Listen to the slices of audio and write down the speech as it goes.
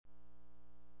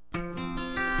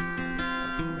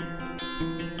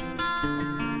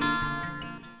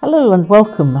Hello and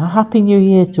welcome. A Happy New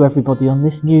Year to everybody on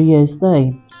this New Year's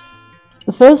Day.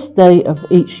 The first day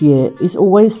of each year is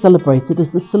always celebrated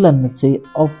as the Solemnity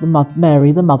of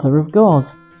Mary, the Mother of God.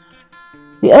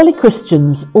 The early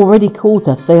Christians already called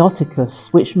her Theotokos,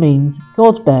 which means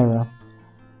God-bearer.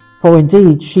 For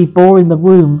indeed she bore in the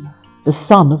womb the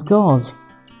Son of God.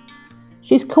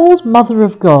 She is called Mother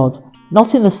of God,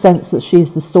 not in the sense that she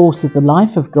is the source of the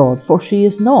life of God, for she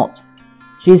is not.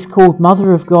 She is called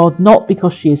Mother of God not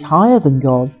because she is higher than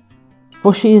God,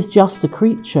 for she is just a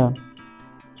creature.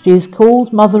 She is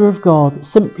called Mother of God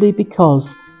simply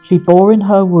because she bore in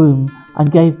her womb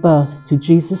and gave birth to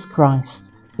Jesus Christ,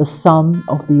 the Son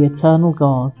of the eternal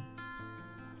God.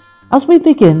 As we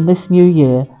begin this new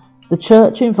year, the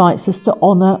Church invites us to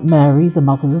honour Mary, the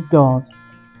Mother of God.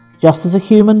 Just as a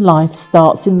human life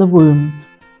starts in the womb,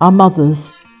 our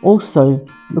mothers also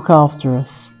look after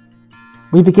us.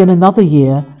 We begin another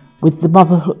year with the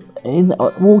motherhood in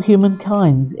all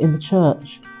humankind in the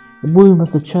Church, the womb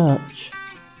of the Church.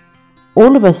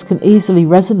 All of us can easily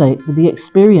resonate with the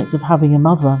experience of having a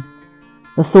mother.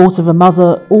 The thought of a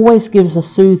mother always gives a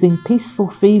soothing, peaceful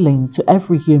feeling to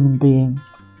every human being.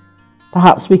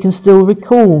 Perhaps we can still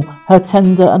recall her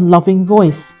tender and loving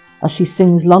voice as she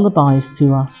sings lullabies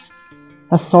to us,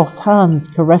 her soft hands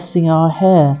caressing our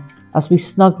hair as we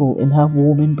snuggle in her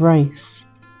warm embrace.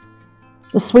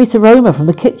 The sweet aroma from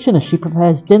the kitchen as she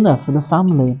prepares dinner for the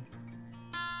family.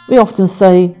 We often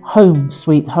say, "Home,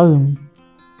 sweet home,"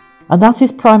 and that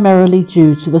is primarily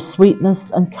due to the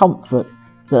sweetness and comfort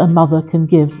that a mother can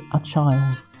give a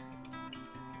child.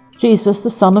 Jesus, the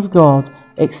Son of God,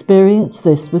 experienced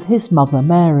this with his mother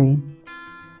Mary,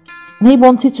 and he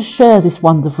wanted to share this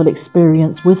wonderful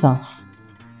experience with us.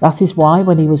 That is why,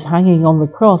 when he was hanging on the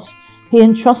cross, he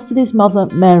entrusted his mother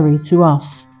Mary to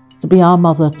us, to be our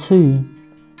mother too.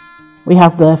 We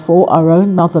have therefore our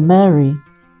own Mother Mary,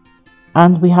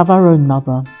 and we have our own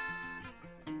mother.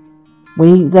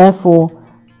 We therefore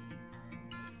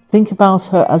think about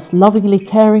her as lovingly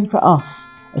caring for us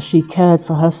as she cared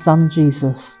for her son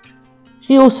Jesus.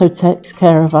 She also takes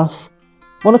care of us.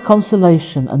 What a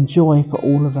consolation and joy for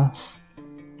all of us.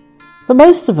 For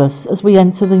most of us, as we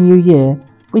enter the new year,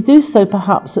 we do so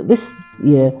perhaps at this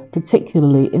year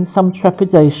particularly in some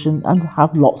trepidation and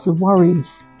have lots of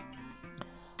worries.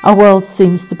 Our world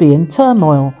seems to be in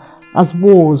turmoil as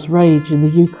wars rage in the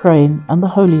Ukraine and the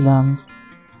Holy Land.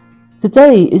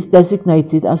 Today is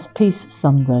designated as Peace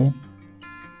Sunday.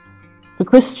 For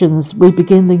Christians, we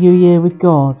begin the new year with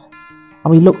God,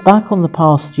 and we look back on the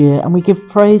past year and we give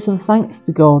praise and thanks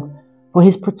to God for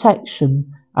his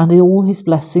protection and all his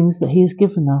blessings that he has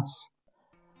given us.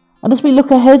 And as we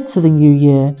look ahead to the new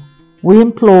year, we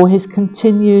implore his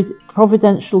continued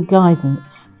providential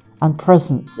guidance and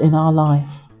presence in our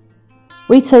life.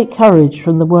 We take courage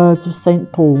from the words of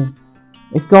St. Paul,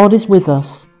 "If God is with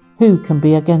us, who can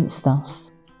be against us?"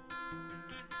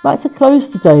 I'd like to close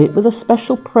today with a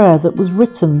special prayer that was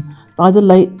written by the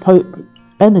late Pope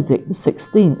Benedict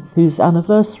XVI, whose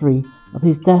anniversary of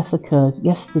his death occurred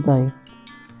yesterday.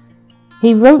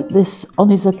 He wrote this on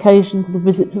his occasion to the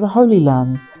visit to the Holy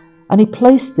Land, and he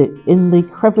placed it in the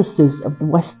crevices of the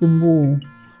Western Wall,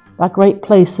 that great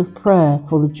place of prayer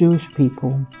for the Jewish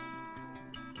people.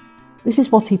 This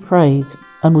is what he prayed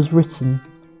and was written.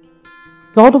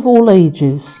 "God of all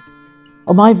ages,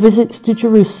 on my visit to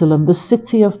Jerusalem, the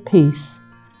city of peace,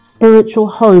 spiritual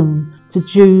home to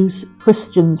Jews,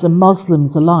 Christians and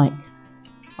Muslims alike,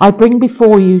 I bring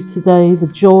before you today the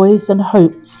joys and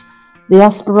hopes, the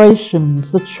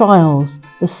aspirations, the trials,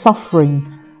 the suffering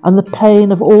and the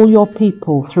pain of all your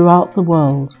people throughout the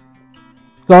world.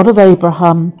 God of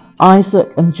Abraham,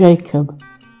 Isaac and Jacob,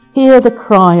 hear the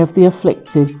cry of the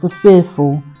afflicted, the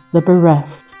fearful, the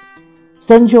bereft.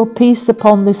 Send your peace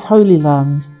upon this Holy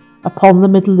Land, upon the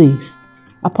Middle East,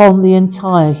 upon the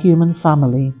entire human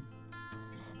family.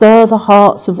 Stir the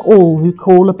hearts of all who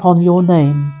call upon your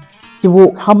name to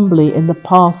walk humbly in the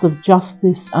path of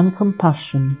justice and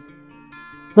compassion.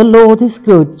 The Lord is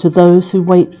good to those who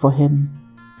wait for him,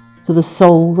 to the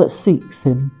soul that seeks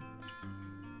him."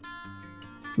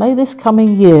 May this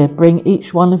coming year bring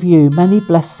each one of you many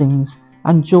blessings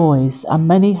and joys and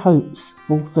many hopes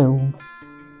fulfilled.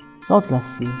 God bless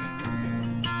you.